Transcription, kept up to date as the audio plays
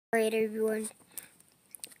Alright, everyone.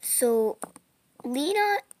 So,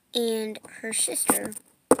 Lena and her sister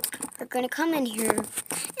are going to come in here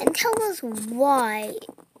and tell us why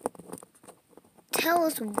they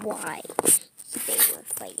were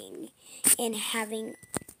fighting and having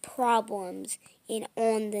problems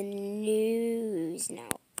on the news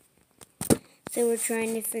now. So we're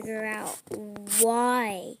trying to figure out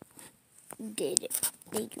why did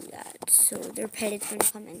they do that. So their pet is going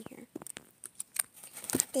to come in here.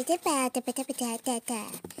 You think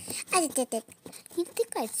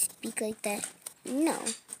I'd speak like that? No.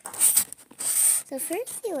 So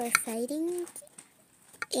first they were fighting,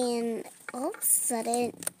 and all of a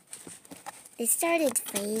sudden they started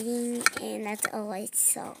fighting, and that's all I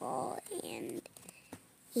saw. And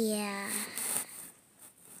yeah.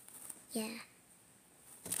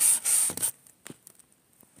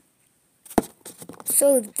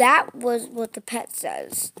 So that was what the pet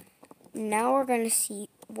says. Now we're going to see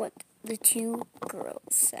what the two girls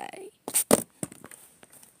say.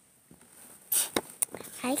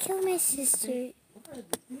 I killed my sister.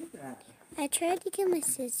 I tried to kill my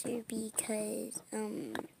sister because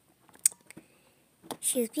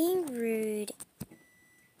she was being rude,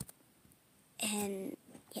 and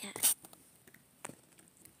yeah.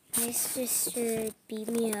 My sister beat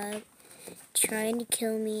me up, trying to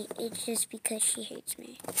kill me. It's just because she hates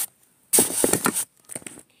me.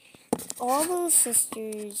 All those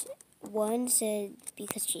sisters, one said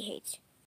because she hates